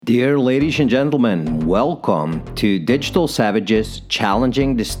Dear ladies and gentlemen, welcome to Digital Savages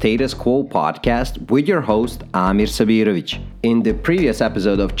Challenging the Status Quo podcast with your host Amir Sabirovic. In the previous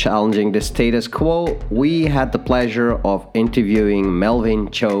episode of Challenging the Status Quo, we had the pleasure of interviewing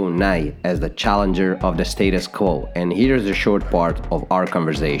Melvin Cho Nai as the challenger of the status quo, and here's a short part of our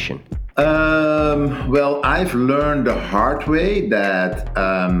conversation. Well, I've learned the hard way that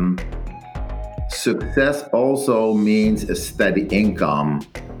success also means a steady income,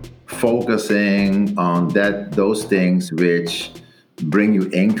 focusing on those things which bring you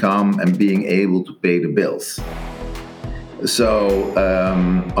income and being able to pay the bills. So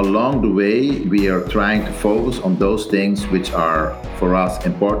along the way, we are trying to focus on those things which are for us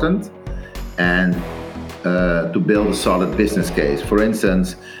important and to build a solid business case. For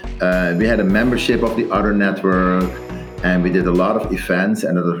instance, we had a membership of the Other Network and we did a lot of events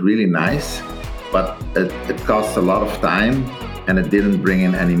and it was really nice, but it cost a lot of time and it didn't bring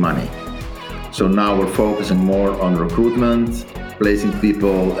in any money. So now we're focusing more on recruitment, placing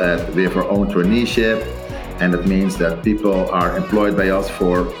people with our own traineeship, and it means that people are employed by us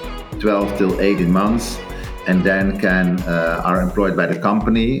for 12 till 18 months and then are employed by the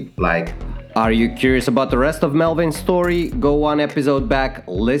company. Are you curious about the rest of Melvin's story? Go one episode back,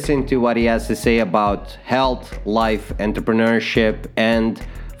 listen to what he has to say about health, life, entrepreneurship, and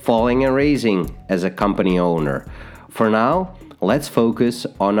falling and raising as a company owner. For now, let's focus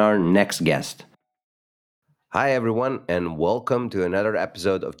on our next guest. Hi, everyone, and welcome to another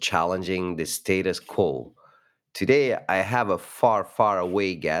episode of Challenging the Status Quo. Today, I have a far, far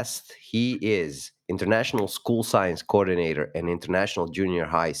away guest. He is International School Science Coordinator and International Junior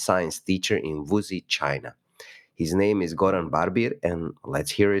High Science Teacher in Wuxi, China. His name is Goran Barbir, and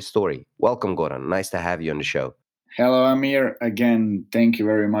let's hear his story. Welcome, Goran. Nice to have you on the show. Hello, Amir. Again, thank you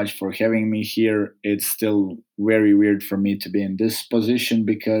very much for having me here. It's still very weird for me to be in this position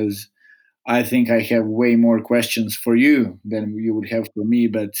because I think I have way more questions for you than you would have for me.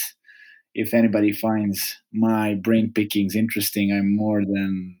 But if anybody finds my brain pickings interesting, I'm more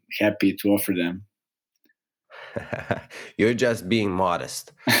than happy to offer them. You're just being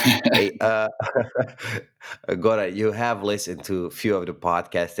modest. Hey, Goran, you have listened to a few of the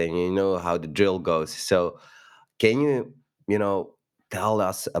podcasts and you know how the drill goes. So, can you tell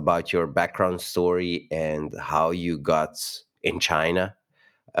us about your background story and how you got in China?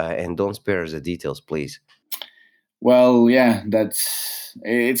 And don't spare us the details, please. Well, yeah,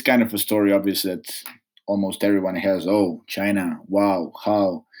 it's kind of a story, obviously, that almost everyone has. Oh, China, wow,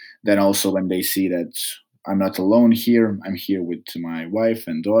 how? Then also when they see that I'm not alone here, I'm here with my wife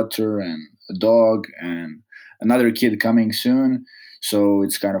and daughter and a dog and another kid coming soon. So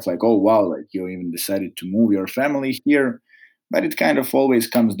it's kind of like, oh, wow, like you even decided to move your family here. But it kind of always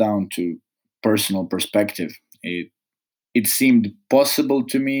comes down to personal perspective. It seemed possible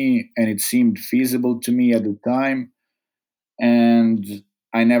to me and it seemed feasible to me at the time, and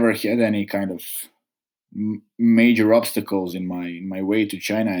I never had any kind of major obstacles in my way to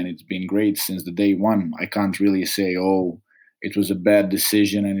China, and it's been great since the day one. I can't really say, oh, it was a bad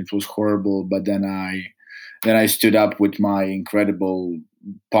decision and it was horrible, but then I stood up with my incredible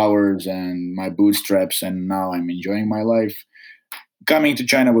powers and my bootstraps, and now I'm enjoying my life. Coming to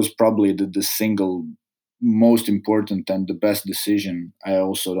China was probably the single most important and the best decision. I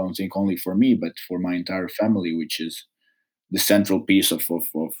also don't think only for me, but for my entire family, which is the central piece of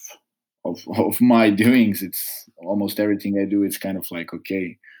my doings. It's almost everything I do. It's kind of like,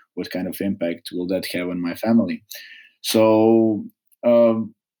 okay, what kind of impact will that have on my family? So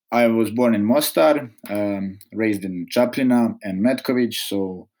I was born in Mostar, raised in Chaplina and Metkovic,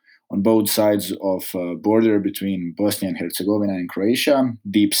 so on both sides of border between Bosnia and Herzegovina and Croatia,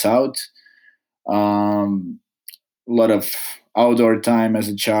 deep south. A lot of outdoor time as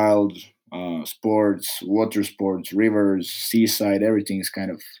a child, sports, water sports, rivers, seaside, everything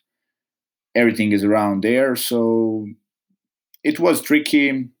is around there. So it was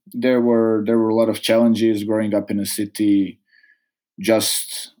tricky. There were a lot of challenges growing up in a city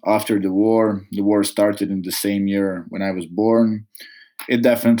just after the war. The war started in the same year when I was born. It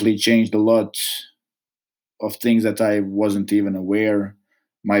definitely changed a lot of things that I wasn't even aware.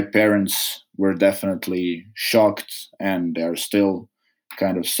 My parents were definitely shocked, and they're still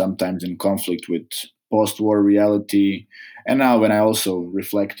kind of sometimes in conflict with post war reality. And now, when I also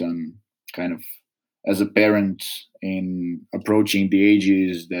reflect on kind of as a parent in approaching the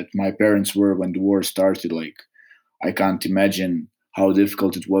ages that my parents were when the war started, like I can't imagine how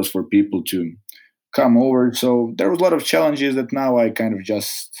difficult it was for people to come over. So there was a lot of challenges that now I kind of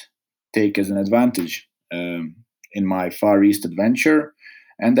just take as an advantage in my Far East adventure.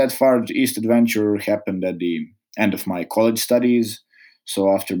 And that Far East adventure happened at the end of my college studies. So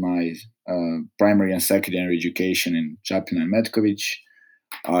after my primary and secondary education in Chaplin and Metkovic,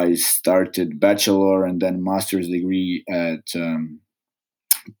 I started bachelor and then master's degree at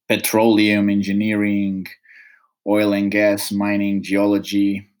petroleum engineering, oil and gas, mining,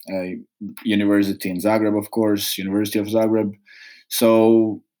 geology, university in Zagreb, of course, University of Zagreb.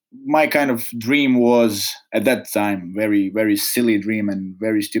 So my kind of dream was at that time very, very silly dream and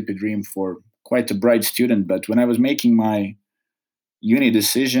very stupid dream for quite a bright student. But when I was making my uni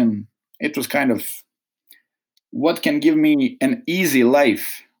decision, it was kind of what can give me an easy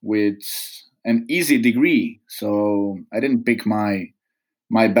life with an easy degree. So I didn't pick my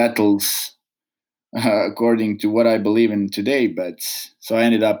battles according to what I believe in today. But so I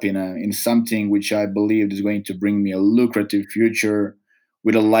ended up in something which I believed is going to bring me a lucrative future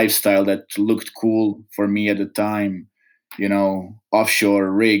with a lifestyle that looked cool for me at the time. You know,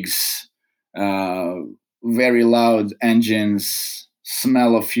 offshore rigs, uh, very loud engines,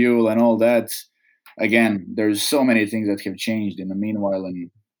 smell of fuel, and all that. Again, there's so many things that have changed in the meanwhile,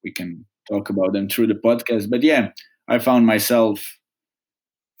 and we can talk about them through the podcast. But yeah, I found myself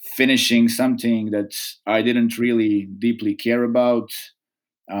finishing something that I didn't really deeply care about.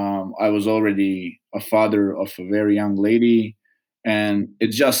 I was already a father of a very young lady, and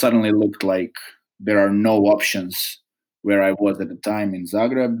it just suddenly looked like there are no options where I was at the time in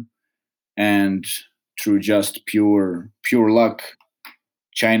Zagreb. And through just pure luck,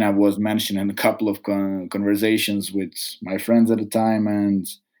 China was mentioned in a couple of conversations with my friends at the time, and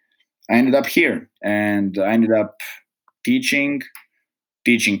I ended up here, and I ended up teaching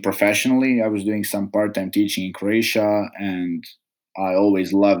teaching professionally. I was doing some part time teaching in Croatia, and I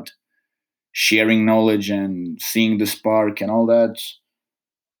always loved sharing knowledge and seeing the spark and all that.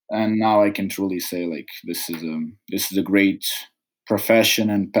 And now I can truly say like this is a great profession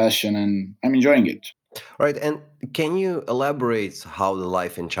and passion, and I'm enjoying it. Right. And can you elaborate how the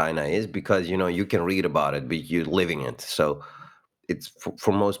life in China is? Because, you can read about it, but you're living it. So it's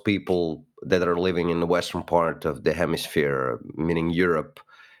for most people that are living in the western part of the hemisphere, meaning Europe,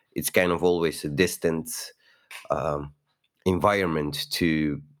 it's kind of always a distant um, environment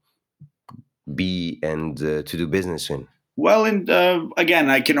to be and to do business in. Well, and again,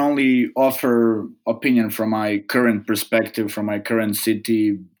 I can only offer opinion from my current perspective, from my current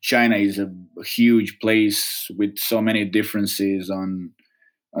city. China is a huge place with so many differences on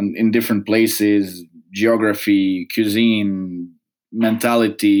in different places, geography, cuisine,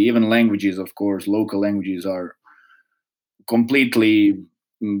 mentality, even languages. Of course, local languages are completely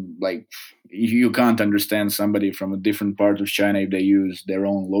like you can't understand somebody from a different part of China if they use their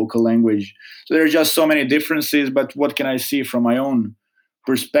own local language. So there are just so many differences. But what can I see from my own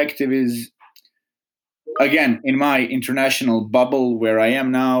perspective is, again, in my international bubble where I am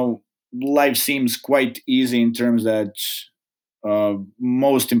now, life seems quite easy in terms that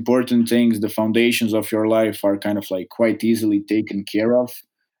most important things, the foundations of your life, are kind of like quite easily taken care of,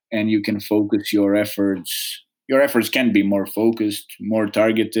 and you can focus your efforts. Your efforts can be more focused, more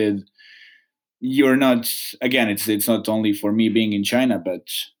targeted. You're not, again, it's not only for me being in China, but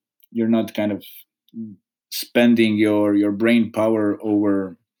you're not kind of spending your brain power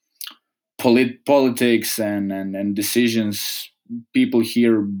over politics and decisions. People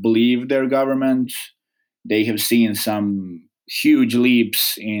here believe their government. They have seen some huge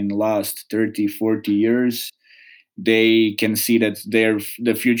leaps in last 30, 40 years. They can see that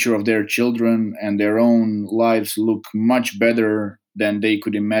the future of their children and their own lives look much better than they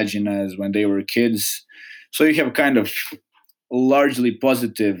could imagine as when they were kids. So you have kind of largely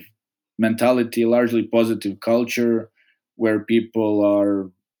positive mentality, largely positive culture, where people are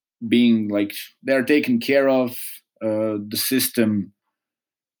being like they're taken care of. The system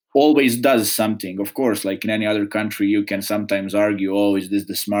always does something. Of course, like in any other country, you can sometimes argue, oh, is this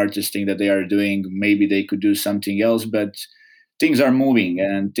the smartest thing that they are doing? Maybe they could do something else, but things are moving,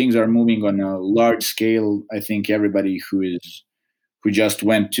 and things are moving on a large scale. I think everybody who just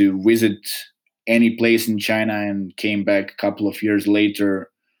went to visit any place in China and came back a couple of years later,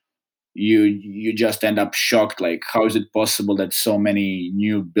 you just end up shocked, like how is it possible that so many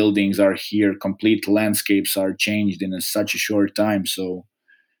new buildings are here, complete landscapes are changed in such a short time. So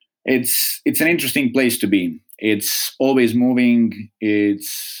it's an interesting place to be. It's always moving.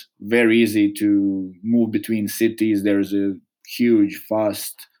 It's very easy to move between cities. There's a huge,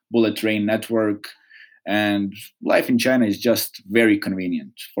 fast bullet train network, and life in China is just very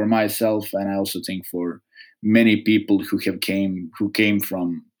convenient for myself, and I also think for many people who came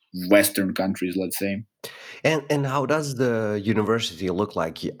from Western countries, let's say. And how does the university look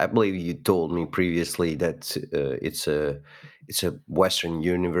like? I believe you told me previously that it's a Western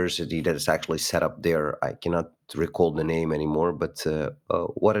university that is actually set up there. I cannot recall the name anymore, but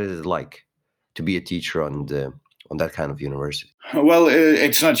what is it like to be a teacher on that kind of university? Well,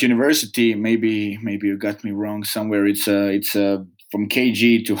 it's not university. Maybe you got me wrong somewhere. It's from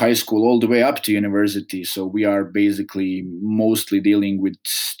KG to high school all the way up to university. So we are basically mostly dealing with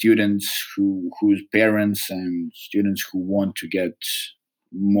students whose parents and students who want to get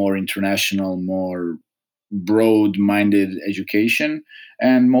more international, more broad-minded education.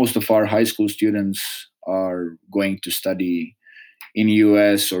 And most of our high school students are going to study in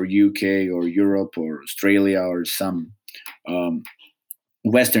US or UK or Europe or Australia or some um,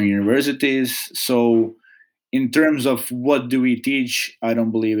 Western universities. So, in terms of what do we teach, I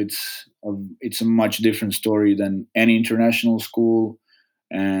don't believe it's a much different story than any international school,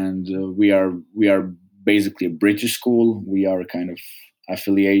 and we are basically a British school. We are kind of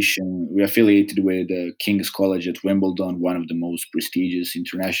affiliation. We affiliated with King's College at Wimbledon, one of the most prestigious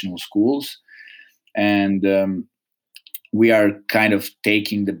international schools, and we are kind of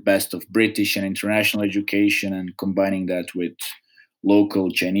taking the best of British and international education and combining that with local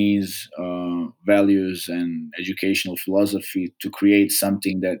Chinese values and educational philosophy to create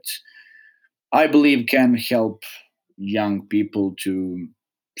something that I believe can help young people to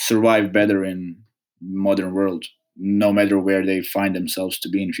survive better in modern world, no matter where they find themselves to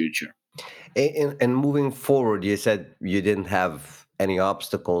be in future. And moving forward, you said you didn't have any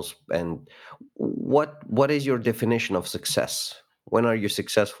obstacles. And what is your definition of success? When are you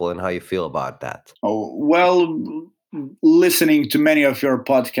successful, and how you feel about that? Oh, well, listening to many of your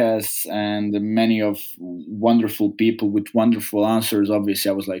podcasts and many of wonderful people with wonderful answers, obviously,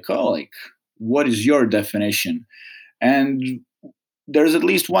 I was like, oh, like, what is your definition? And there's at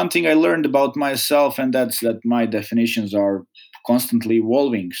least one thing I learned about myself, and that's that my definitions are constantly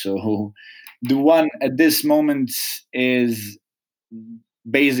evolving. So the one at this moment is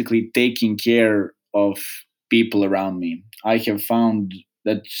basically taking care of people around me. I have found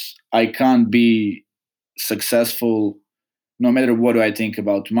that I can't be successful no matter what do I think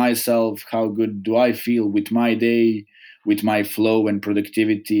about myself, how good do I feel with my day, with my flow and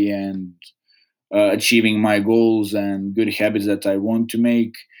productivity and achieving my goals and good habits that I want to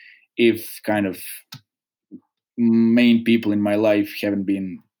make, if kind of main people in my life haven't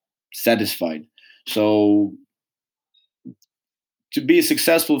been satisfied. So to be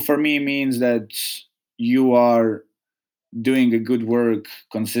successful for me means that you are doing a good work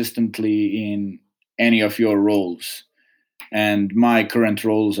consistently in any of your roles. And my current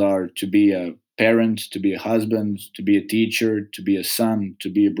roles are to be a parent, to be a husband, to be a teacher, to be a son, to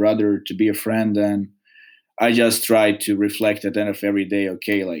be a brother, to be a friend. And I just try to reflect at the end of every day,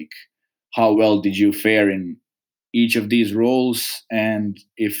 okay, like how well did you fare in each of these roles? And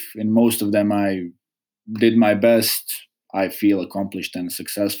if in most of them I did my best, I feel accomplished and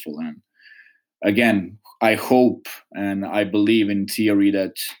successful. And again, I hope and I believe in theory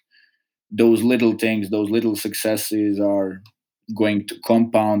that those little things, those little successes are going to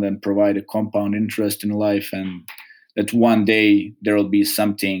compound and provide a compound interest in life. And that one day there will be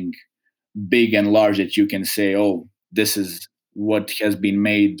something big and large that you can say, oh, this is what has been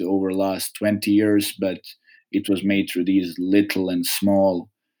made over the last 20 years, but it was made through these little and small,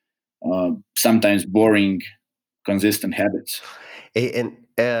 sometimes boring, consistent habits. And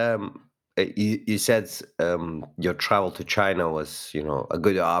you said your travel to China was, a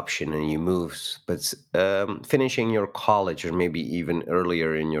good option, and you moved. But finishing your college, or maybe even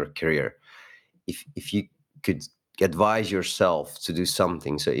earlier in your career, if you could advise yourself to do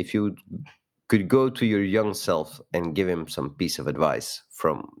something, so if you could go to your young self and give him some piece of advice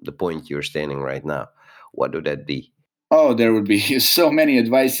from the point you're standing right now, what would that be? Oh, there would be so many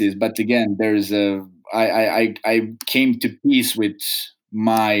advices, but again, there's a. I came to peace with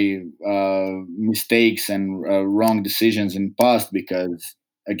my mistakes and wrong decisions in past because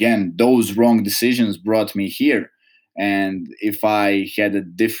again, those wrong decisions brought me here. And if I had a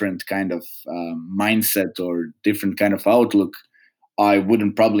different kind of mindset or different kind of outlook, I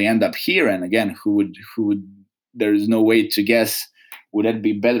wouldn't probably end up here. And again, who would? There is no way to guess would that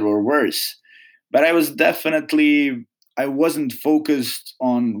be better or worse. But I wasn't focused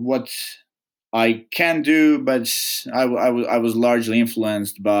on what I can do, but I was largely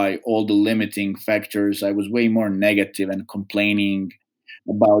influenced by all the limiting factors. I was way more negative and complaining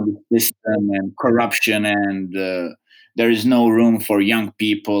about the system and corruption and there is no room for young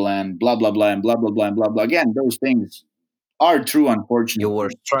people and blah blah blah and blah blah blah and blah blah. Again, those things are true, You were unfortunately.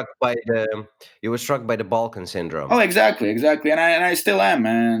 struck by the Balkan syndrome. Oh, exactly, exactly, and I still am.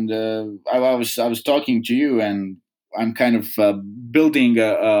 And I was talking to you, and I'm kind of building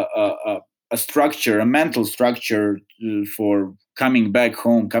a structure, a mental structure for coming back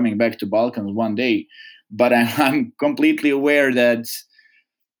home, coming back to Balkans one day. but I'm completely aware that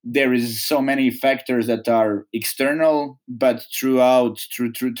there is so many factors that are external, but through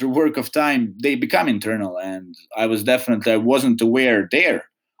work of time they become internal. And I wasn't aware there.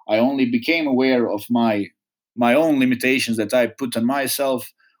 I only became aware of my own limitations that I put on myself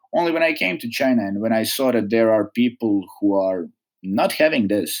only when I came to China, and when I saw that there are people who are not having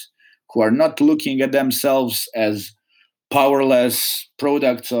this, who are not looking at themselves as powerless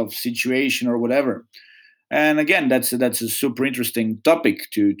products of situation or whatever. And again, that's a super interesting topic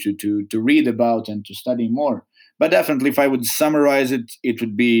to read about and to study more. But definitely, if I would summarize it, it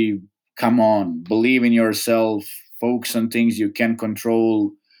would be: come on, believe in yourself, focus on things you can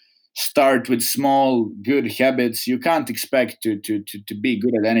control, start with small good habits. You can't expect to be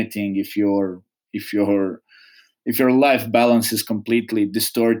good at anything if your if your life balance is completely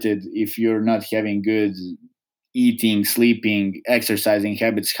distorted, if you're not having good eating, sleeping, exercising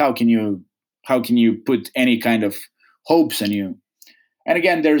habits. How can you put any kind of hopes on you? And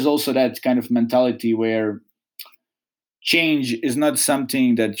again, there's also that kind of mentality where change is not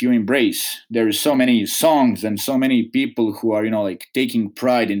something that you embrace. There is so many songs and so many people who are, like taking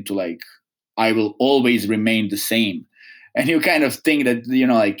pride into like, I will always remain the same. And you kind of think that,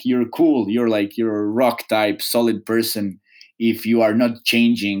 like you're cool, you're a rock type, solid person if you are not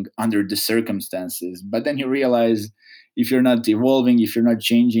changing under the circumstances. But then you realize if you're not evolving, if you're not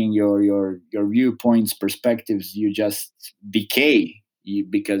changing your viewpoints, perspectives, you just decay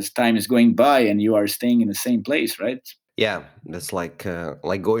because time is going by and you are staying in the same place, right? Yeah, that's like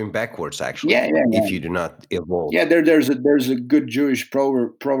going backwards Yeah, actually, yeah, if yeah. you do not evolve. Yeah, there's a good Jewish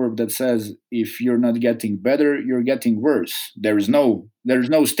proverb that says if you're not getting better, you're getting worse. There is no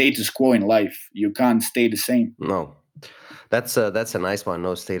status quo in life. You can't stay the same. No, that's a nice one.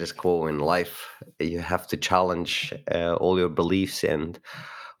 No status quo in life. You have to challenge all your beliefs and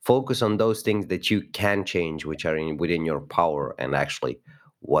focus on those things that you can change, which are within your power. And actually,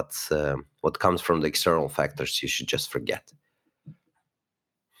 what comes from the external factors, you should just forget.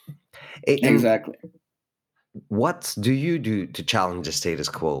 And Exactly. what do you do to challenge the status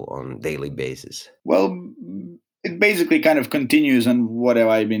quo on daily basis? Well, it basically kind of continues on what have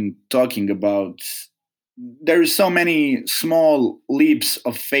I been talking about. There's so many small leaps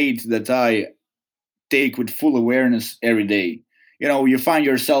of faith that I take with full awareness every day. You find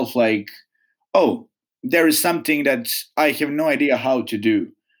yourself like, oh, there is something that I have no idea how to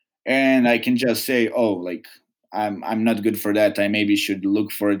do, and I can just say, oh, like I'm not good for that. I maybe should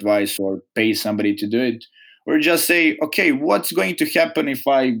look for advice or pay somebody to do it, or just say, okay, what's going to happen if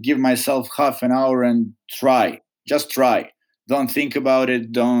I give myself half an hour and try? Just try. Don't think about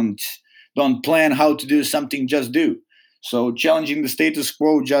it. Don't plan how to do something. Just do. So challenging the status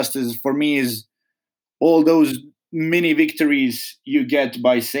quo, just as for me, is all those mini victories you get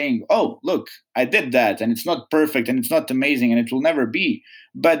by saying, oh, look, I did that, and it's not perfect, and it's not amazing, and it will never be.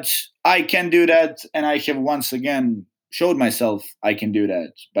 But I can do that, and I have once again showed myself I can do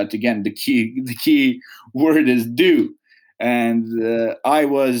that. But again, the key word is do. And I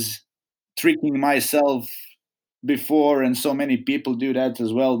was tricking myself before, and so many people do that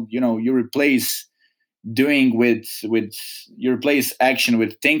as well. You replace doing with you replace action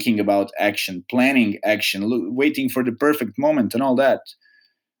with thinking about action, planning action, waiting for the perfect moment and all that,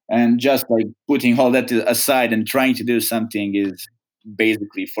 and just like putting all that aside and trying to do something is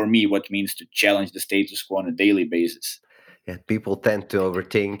basically for me what means to challenge the status quo on a daily basis. Yeah, people tend to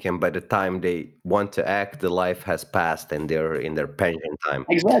overthink, and by the time they want to act, the life has passed, and they're in their pension time.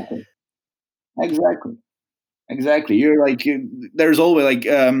 Exactly, exactly, exactly. You're like there's always like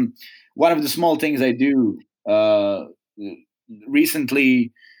one of the small things I do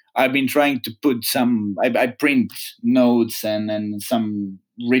recently. I've been trying to put I print notes and some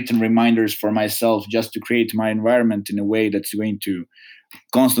written reminders for myself just to create my environment in a way that's going to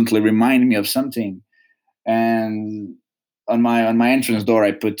constantly remind me of something. And on my entrance door,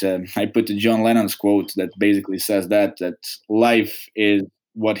 I put a John Lennon's quote that basically says that life is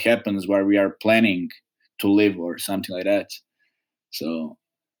what happens while we are planning to live, or something like that. So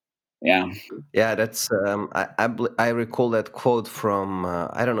yeah. Yeah, that's I recall that quote from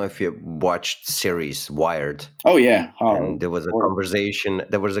I don't know if you watched series Wired, Oh yeah. How? and there was a conversation.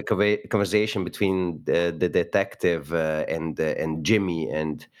 There was a conversation between the detective and Jimmy,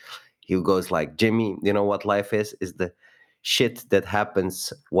 and he goes like, "Jimmy, you know what life is? Is the shit that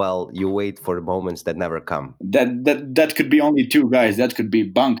happens while you wait for the moments that never come." That could be only two guys. That could be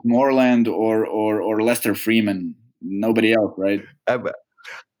Bunk Moreland or Lester Freeman. Nobody else, right? I, b-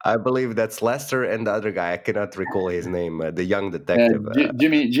 I believe that's Lester and the other guy. I cannot recall his name. The young detective.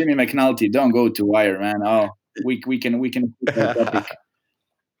 Jimmy McNulty. Don't go to Wire, man. Oh, we can skip that topic.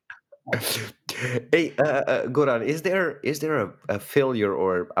 Hey, Goran, is there a failure,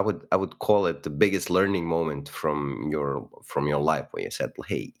 or I would call it the biggest learning moment from your life, where you said,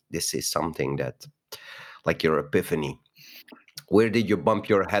 "Hey, this is something that, like your epiphany." Where did you bump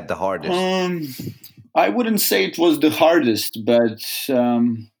your head the hardest? Um, I wouldn't say it was the hardest, but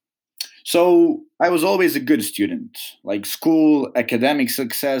so I was always a good student. Like school, academic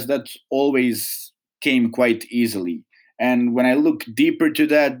success, that always came quite easily. And when I look deeper to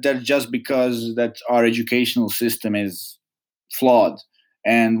that, that's just because that our educational system is flawed.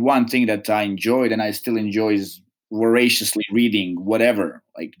 And one thing that I enjoyed and I still enjoy is voraciously reading whatever,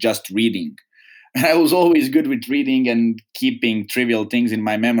 like just reading. And I was always good with reading and keeping trivial things in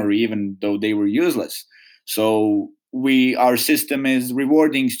my memory, even though they were useless. So our system is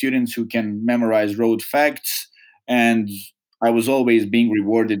rewarding students who can memorize rote facts, and I was always being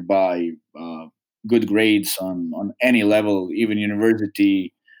rewarded by good grades on any level, even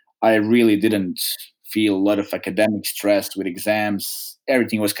university. I really didn't feel a lot of academic stress with exams.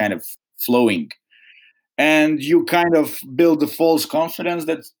 Everything was kind of flowing, and you kind of build the false confidence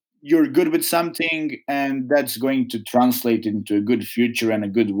that you're good with something and that's going to translate into a good future and a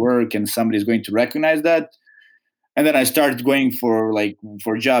good work and somebody's going to recognize that. And then I started going for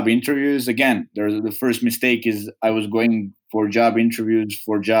job interviews again. The first mistake is I was going for job interviews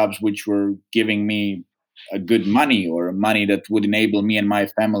for jobs which were giving me a good money or money that would enable me and my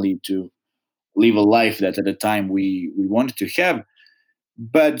family to live a life that at the time we wanted to have.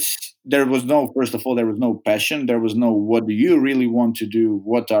 But there was no, first of all, there was no passion. There was no, what do you really want to do?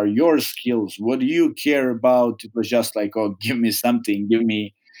 What are your skills? What do you care about? It was just like, oh, give me something, give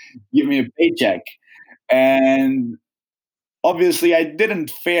me a paycheck. And obviously I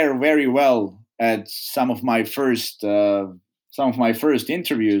didn't fare very well at some of my first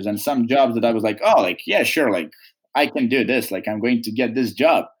interviews and some jobs that I was like, oh, like, yeah, sure, like I can do this, like I'm going to get this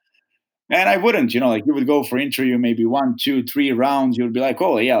job. And I wouldn't, like you would go for interview, maybe 1, 2, 3 rounds. You would be like,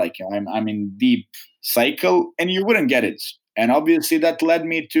 oh yeah, like I'm in deep cycle, and you wouldn't get it. And obviously that led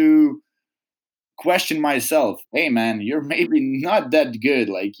me to question myself. Hey man, you're maybe not that good.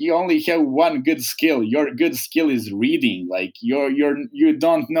 Like you only have one good skill. Your good skill is reading. Like you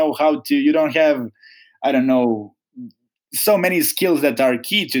don't know how to. You don't have, I don't know, so many skills that are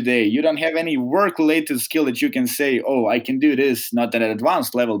key today. You don't have any work related skill that you can say, oh, I can do this, not at an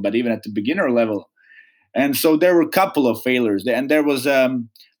advanced level, but even at the beginner level. And so there were a couple of failures. And there was a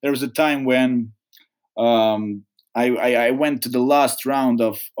time when I went to the last round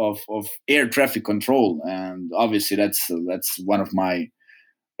of air traffic control. And obviously that's one of my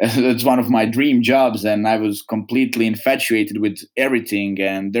that's one of my dream jobs, and I was completely infatuated with everything.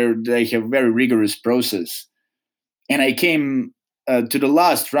 And they have very rigorous process, and I came to the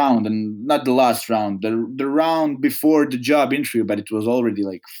last round, and not the last round, the round before the job interview, but it was already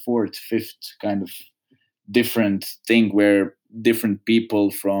like fourth, fifth kind of different thing where different people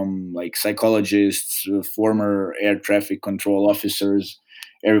from like psychologists, former air traffic control officers,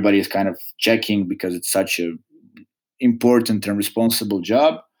 everybody is kind of checking because it's such a important and responsible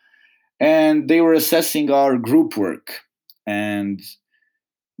job, and they were assessing our group work, and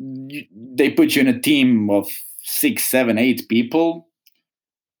they put you in a team of 6, 7, 8 people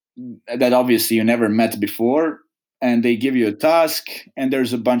that obviously you never met before, and they give you a task, and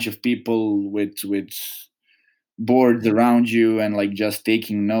there's a bunch of people with boards around you and like just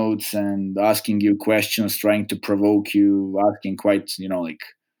taking notes and asking you questions, trying to provoke you, asking quite like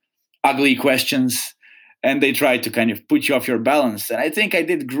ugly questions, and they try to kind of put you off your balance. And I think I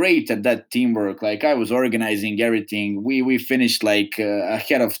did great at that teamwork. Like I was organizing everything. We finished like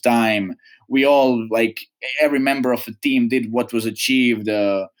ahead of time. We all, like, every member of the team did what was achieved.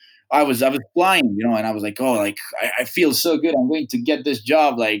 I was flying, and I was like, oh, like I feel so good. I'm going to get this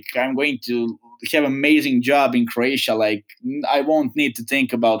job. Like I'm going to have amazing job in Croatia. Like I won't need to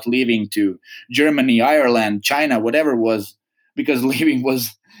think about leaving to Germany, Ireland, China, whatever it was, because leaving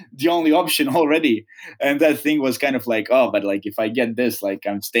was the only option already. And that thing was kind of like, oh, but like if I get this, like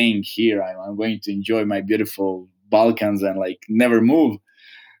I'm staying here. I'm going to enjoy my beautiful Balkans and like never move.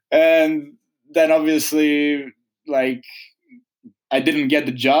 And then obviously, like, I didn't get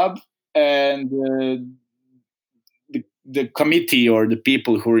the job, and the committee or the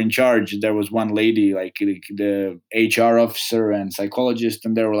people who were in charge, there was one lady, like the HR officer and psychologist,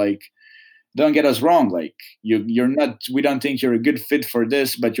 and they were like, don't get us wrong, like you're not, we don't think you're a good fit for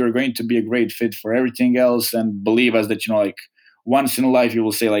this, but you're going to be a great fit for everything else. And believe us that like once in a life you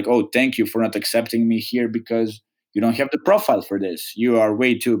will say like, oh, thank you for not accepting me here because you don't have the profile for this. You are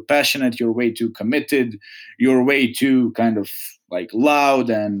way too passionate, you're way too committed, you're way too kind of like loud,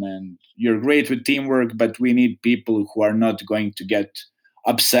 and you're great with teamwork, but we need people who are not going to get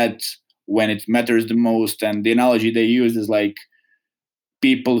upset when it matters the most. And the analogy they use is like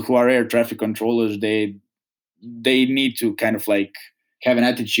people who are air traffic controllers, they need to kind of like have an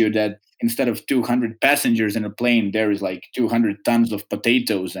attitude that instead of 200 passengers in a plane, there is like 200 tons of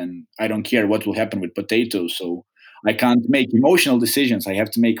potatoes, and I don't care what will happen with potatoes. So I can't make emotional decisions. I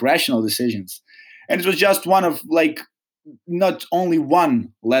have to make rational decisions. And it was just one of like not only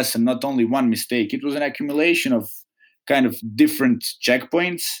one lesson, not only one mistake. It was an accumulation of kind of different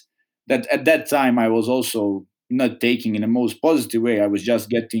checkpoints that at that time I was also not taking in the most positive way. I was just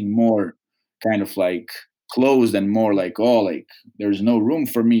getting more kind of like closed and more like, oh, like there's no room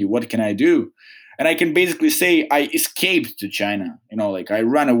for me. What can I do? And I can basically say I escaped to China, like I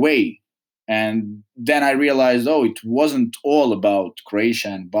ran away. And then I realized, oh, it wasn't all about Croatia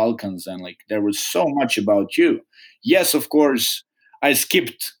and Balkans, and like there was so much about you. Yes, of course, I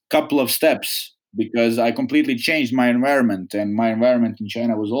skipped a couple of steps because I completely changed my environment, and my environment in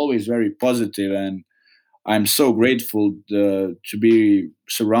China was always very positive, and I'm so grateful to be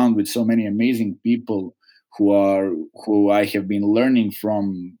surrounded with so many amazing people who I have been learning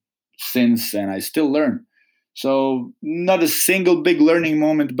from since, and I still learn. So not a single big learning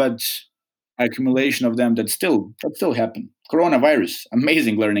moment, but accumulation of them that still happen. Coronavirus,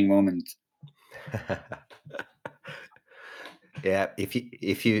 amazing learning moment. Yeah,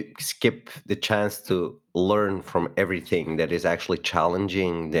 if you skip the chance to learn from everything that is actually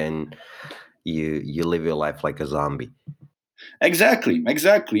challenging, then you live your life like a zombie. Exactly.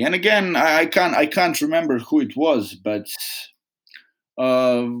 And again, I can't remember who it was, but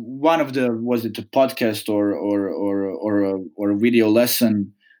one of the was it a podcast or a video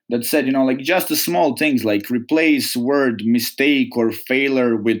lesson that said, like just the small things like replace word mistake or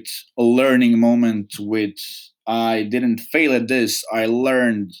failure with a learning moment, with I didn't fail at this, I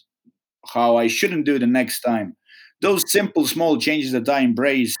learned how I shouldn't do the next time. Those simple small changes that I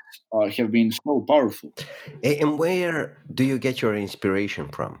embrace have been so powerful. And where do you get your inspiration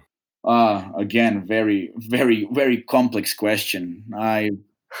from? Again, very very very complex question. I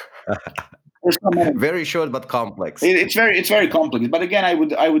there's so many. Very short but complex. It's very complex. But again, I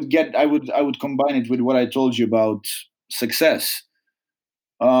would combine it with what I told you about success.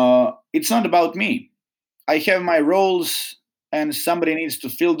 It's not about me. I have my roles, and somebody needs to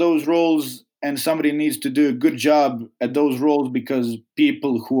fill those roles, and somebody needs to do a good job at those roles because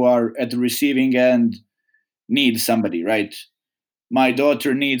people who are at the receiving end need somebody, right? My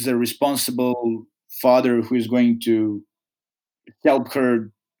daughter needs a responsible father who is going to help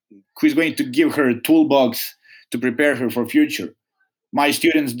her, who is going to give her a toolbox to prepare her for future. My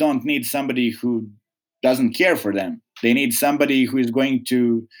students don't need somebody who doesn't care for them. They need somebody who is going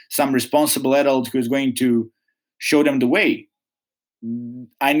to, some responsible adult who is going to show them the way.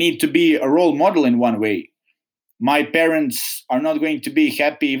 I need to be a role model in one way. My parents are not going to be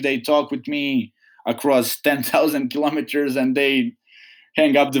happy if they talk with me across 10,000 kilometers and they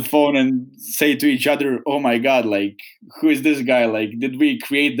hang up the phone and say to each other, oh my God, like, who is this guy? Like, did we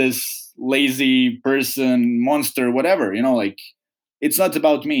create this lazy person, monster, whatever? Like, it's not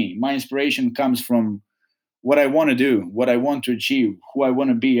about me. My inspiration comes from what I want to do, what I want to achieve, who I want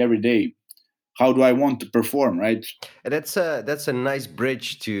to be every day. How do I want to perform, right? And that's a nice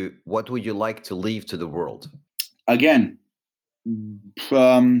bridge to what would you like to leave to the world? Again,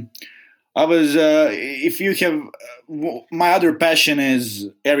 um, I was, if you have, my other passion is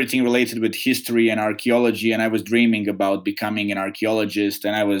everything related with history and archaeology, and I was dreaming about becoming an archaeologist,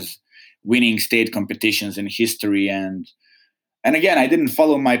 and I was winning state competitions in history, and again, I didn't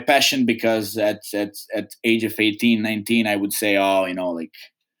follow my passion because at age of 18, 19, I would say, oh, like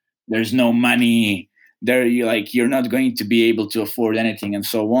there's no money there, you're not going to be able to afford anything and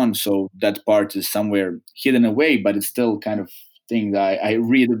so on. So that part is somewhere hidden away, but it's still kind of thing that I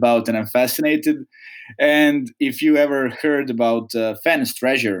read about and I'm fascinated. And if you ever heard about Fenn's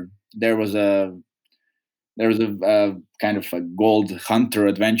treasure, there was a kind of a gold hunter,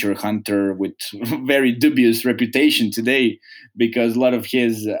 adventure hunter with very dubious reputation today because a lot of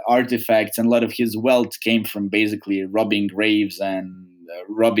his artifacts and a lot of his wealth came from basically robbing graves and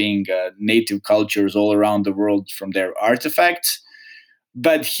robbing native cultures all around the world from their artifacts.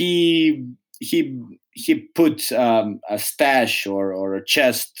 But he put a stash or a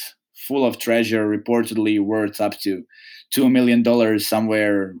chest full of treasure, reportedly worth up to $2 million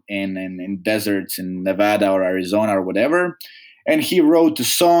somewhere in deserts in Nevada or Arizona or whatever. And he wrote a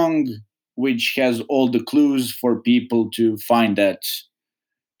song which has all the clues for people to find that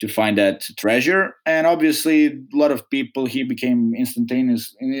treasure. And obviously a lot of people, he became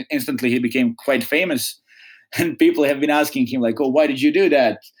instantly he became quite famous. And people have been asking him like, oh, why did you do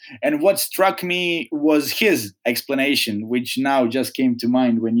that? And what struck me was his explanation, which now just came to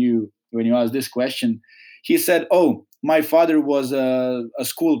mind when you when you asked this question. He said, "Oh, my father was a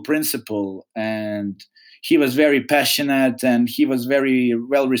school principal, and he was very passionate, and he was very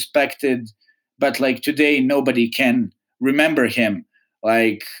well respected. But like today, nobody can remember him.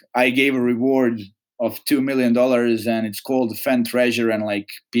 Like I gave a reward of $2 million, and it's called Fan Treasure, and like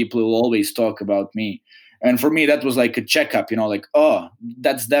people will always talk about me." And for me, that was like a checkup, like, oh,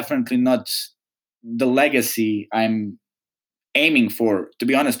 that's definitely not the legacy I'm aiming for. To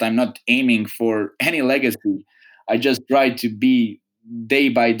be honest, I'm not aiming for any legacy. I just try to be day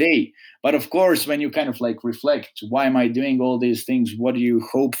by day. But of course, when you kind of like reflect, why am I doing all these things? What do you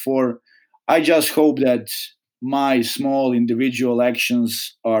hope for? I just hope that my small individual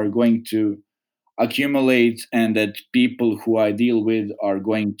actions are going to accumulate, and that people who I deal with are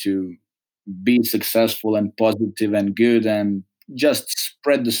going to be successful and positive and good, and just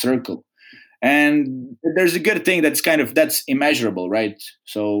spread the circle. And there's a good thing that's immeasurable, right?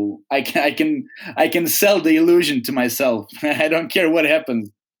 So I can sell the illusion to myself. I don't care what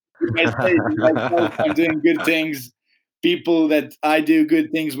happens. If I say to myself I'm doing good things, people that I do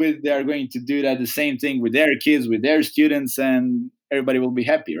good things with, they are going to do that the same thing with their kids, with their students, and everybody will be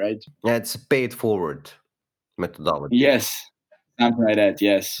happy, right? Yeah, it's pay it forward methodology. Yes, something like that.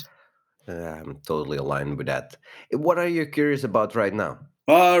 Yes. I'm totally aligned with that. What are you curious about right now?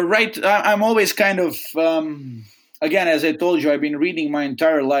 Right. I'm always kind of, again, as I told you, I've been reading my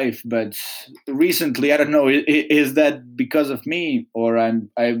entire life, but recently, I don't know, is that because of me, or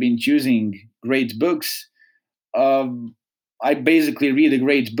I've been choosing great books? Um, I basically read a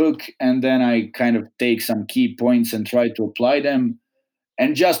great book, and then I kind of take some key points and try to apply them.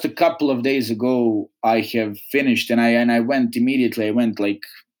 And just a couple of days ago, I have finished, and I went immediately. I went like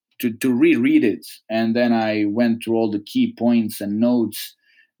to reread it, and then I went through all the key points and notes.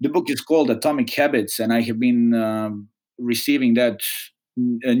 The book is called Atomic Habits, and I have been receiving that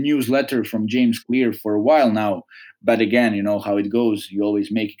newsletter from James Clear for a while now. But again, you know how it goes. You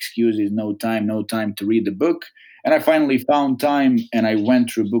always make excuses. No time to read the book. And I finally found time, and I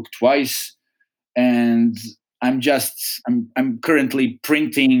went through the book twice. And I'm currently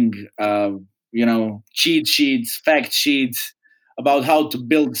printing cheat sheets, fact sheets about how to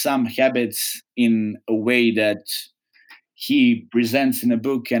build some habits in a way that he presents in a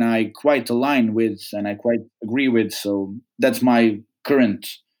book, and I quite align with, and I quite agree with. So that's my current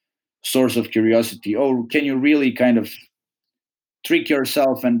source of curiosity. Oh, can you really kind of trick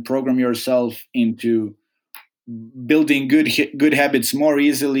yourself and program yourself into building good habits more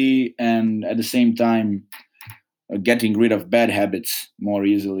easily, and at the same time getting rid of bad habits more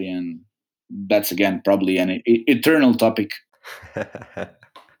easily? And that's again probably an eternal topic.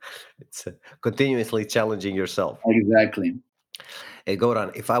 It's continuously challenging yourself. Exactly. Hey,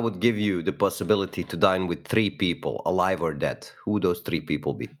 Goran, if I would give you the possibility to dine with three people, alive or dead, who would those three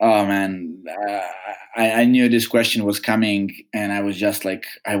people be? Oh man, I knew this question was coming, and I was just like,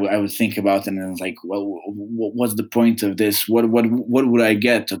 I would think about it, and I was like, well, what's the point of this? What would I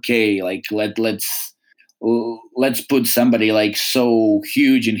get? Okay, like let's put somebody like so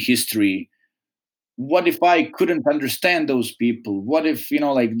huge in history. What if I couldn't understand those people? What if,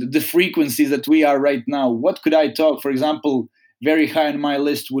 like the frequencies that we are right now? What could I talk? For example, very high on my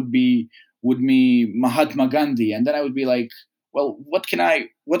list would be Mahatma Gandhi, and then I would be like, well, what can I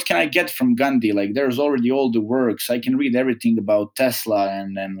get from Gandhi? Like, there's already all the works. I can read everything about Tesla,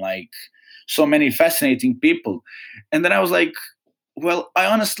 and then like so many fascinating people. And then I was like, well, I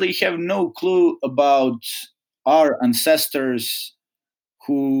honestly have no clue about our ancestors,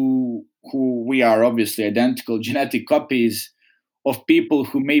 who we are obviously identical genetic copies of people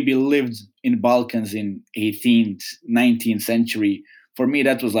who maybe lived in Balkans in 18th, 19th century. For me,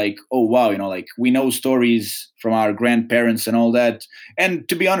 that was like, oh wow, like we know stories from our grandparents and all that. And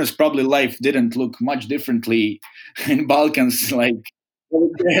to be honest, probably life didn't look much differently in Balkans. Like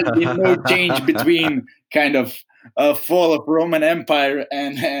there has been no change between kind of fall of Roman Empire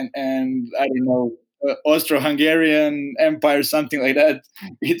and I don't know, Austro-Hungarian Empire, something like that.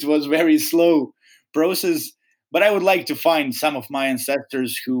 It was very slow process. But I would like to find some of my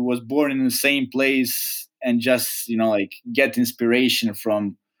ancestors who was born in the same place, and just like get inspiration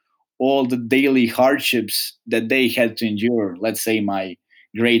from all the daily hardships that they had to endure. Let's say my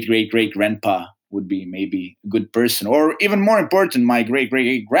great great great grandpa would be maybe a good person, or even more important, my great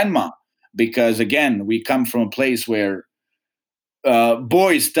great grandma, because again, we come from a place where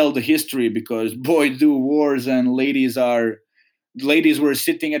boys tell the history, because boys do wars, and ladies were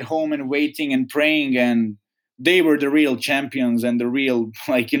sitting at home and waiting and praying, and they were the real champions, and the real,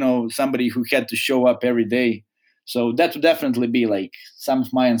 like, somebody who had to show up every day. So that would definitely be like some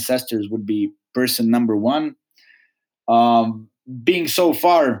of my ancestors would be person number one. being so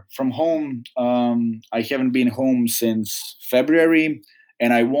far from home, I haven't been home since February,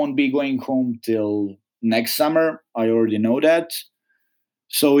 and I won't be going home till next summer. I already know that.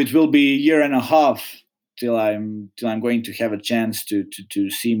 So it will be a year and a half till I'm going to have a chance to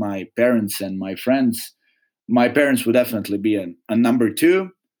see my parents and my friends. My parents would definitely be a number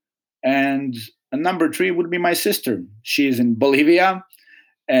two, and a number three would be my sister. She is in Bolivia,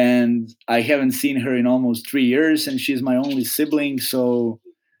 and I haven't seen her in almost 3 years, and she's my only sibling. So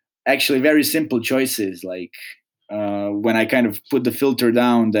actually, very simple choices. Like when I kind of put the filter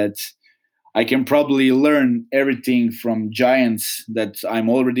down, that I can probably learn everything from giants that I'm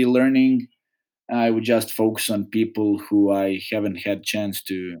already learning. I would just focus on people who I haven't had chance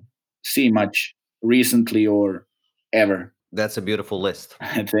to see much recently or ever. That's a beautiful list.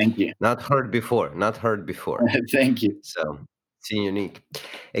 Thank you. Not heard before. Not heard before. Thank you. So it's unique.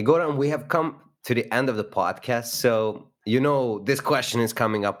 Hey, Goran, we have come to the end of the podcast. So, this question is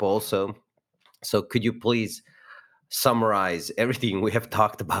coming up also. So could you please summarize everything we have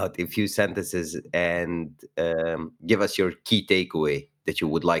talked about in a few sentences and give us your key takeaway that you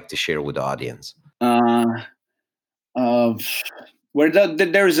would like to share with the audience? Uh, where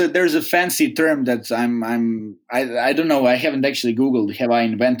there's a fancy term that I don't know, I haven't actually googled have I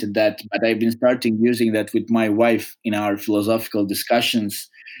invented that, but I've been starting using that with my wife in our philosophical discussions,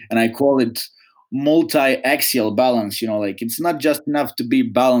 and I call it multi-axial balance. Like, it's not just enough to be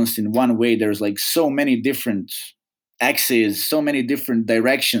balanced in one way. There's like so many different axes, so many different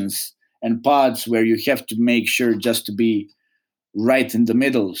directions and paths where you have to make sure just to be right in the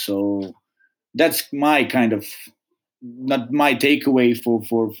middle. So that's my kind of, not my takeaway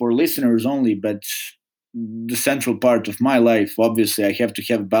for listeners only, but the central part of my life. Obviously, I have to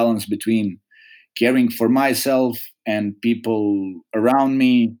have balance between caring for myself and people around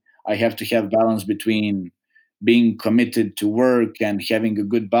me. I have to have balance between being committed to work and having a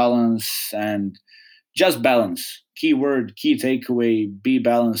good balance, and just balance. Key word, key takeaway: be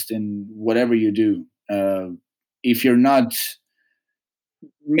balanced in whatever you do. If you're not,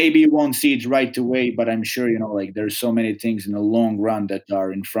 maybe you won't see it right away, but I'm sure, like, there's so many things in the long run that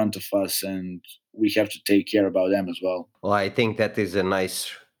are in front of us, and we have to take care about them as well. Well, I think that is a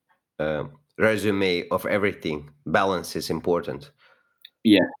nice resume of everything. Balance is important.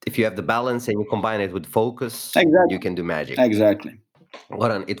 Yeah. If you have the balance and you combine it with focus, Exactly. you can do magic. Exactly.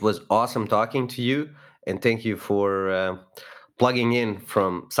 Goran, it was awesome talking to you, and thank you for plugging in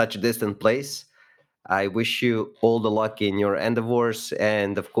from such a distant place. I wish you all the luck in your endeavors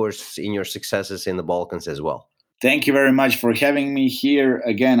and, of course, in your successes in the Balkans as well. Thank you very much for having me here.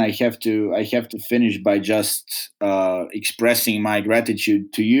 Again, I have to finish by just expressing my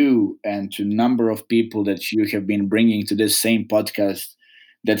gratitude to you and to a number of people that you have been bringing to this same podcast,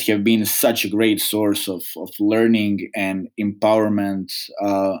 that have been such a great source of learning and empowerment.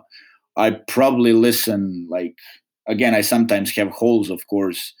 I probably listen, like, again, I sometimes have holes, of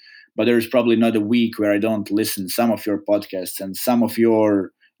course, but there's probably not a week where I don't listen to some of your podcasts, and some of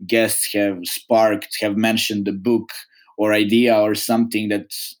your guests have mentioned a book or idea or something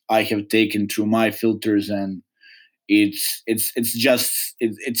that I have taken through my filters, and it's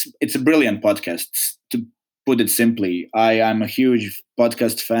a brilliant podcast, to put it simply. I'm a huge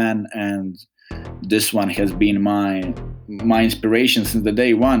podcast fan, and this one has been my inspiration since the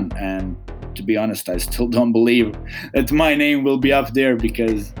day one. And to be honest, I still don't believe that my name will be up there,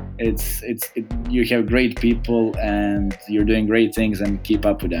 because you have great people and you're doing great things, and keep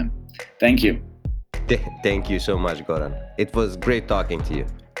up with them. Thank you. Thank you so much, Goran. It was great talking to you.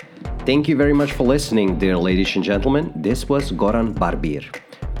 Thank you very much for listening, dear ladies and gentlemen. This was Goran Barbir.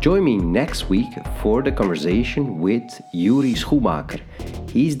 Join me next week for the conversation with Yuri Schumacher.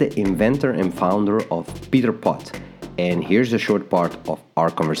 He's the inventor and founder of Peter Pot. And here's a short part of our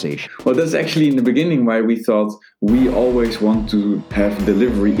conversation. Well, that's actually in the beginning why we thought we always want to have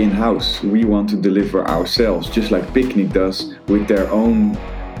delivery in-house. We want to deliver ourselves, just like Picnic does with their own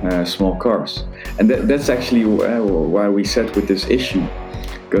small cars. And that's actually why we set with this issue.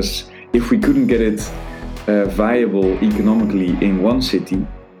 Because if we couldn't get it viable economically in one city,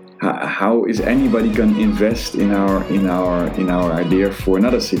 how is anybody going to invest in our idea for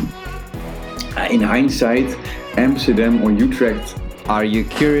another city? In hindsight, Amsterdam or Utrecht. Are you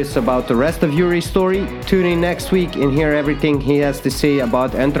curious about the rest of Yuri's story? Tune in next week and hear everything he has to say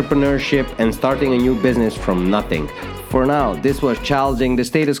about entrepreneurship and starting a new business from nothing. For now, this was Challenging the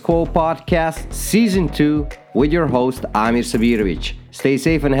Status Quo podcast, Season 2, with your host, Amir Sabirovic. Stay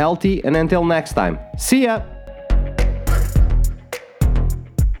safe and healthy, and until next time, see ya!